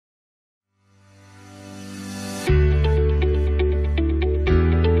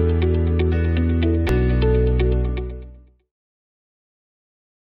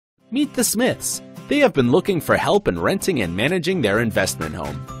Meet the Smiths. They have been looking for help in renting and managing their investment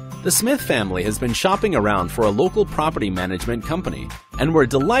home. The Smith family has been shopping around for a local property management company and were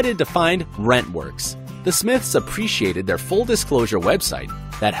delighted to find RentWerx. The Smiths appreciated their full disclosure website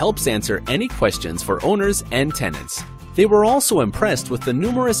that helps answer any questions for owners and tenants. They were also impressed with the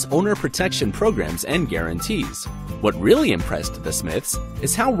numerous owner protection programs and guarantees. What really impressed the Smiths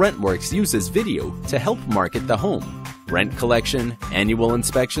is how RentWerx uses video to help market the home. Rent collection, annual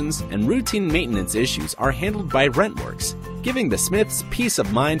inspections, and routine maintenance issues are handled by RentWerx, giving the Smiths peace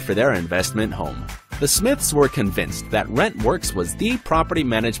of mind for their investment home. The Smiths were convinced that RentWerx was the property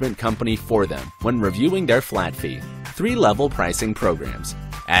management company for them when reviewing their flat fee, 3-level pricing programs.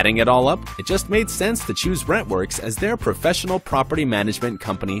 Adding it all up, it just made sense to choose RentWerx as their professional property management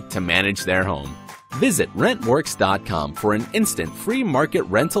company to manage their home. Visit RentWerx.com for an instant free market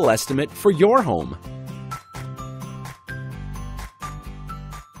rental estimate for your home.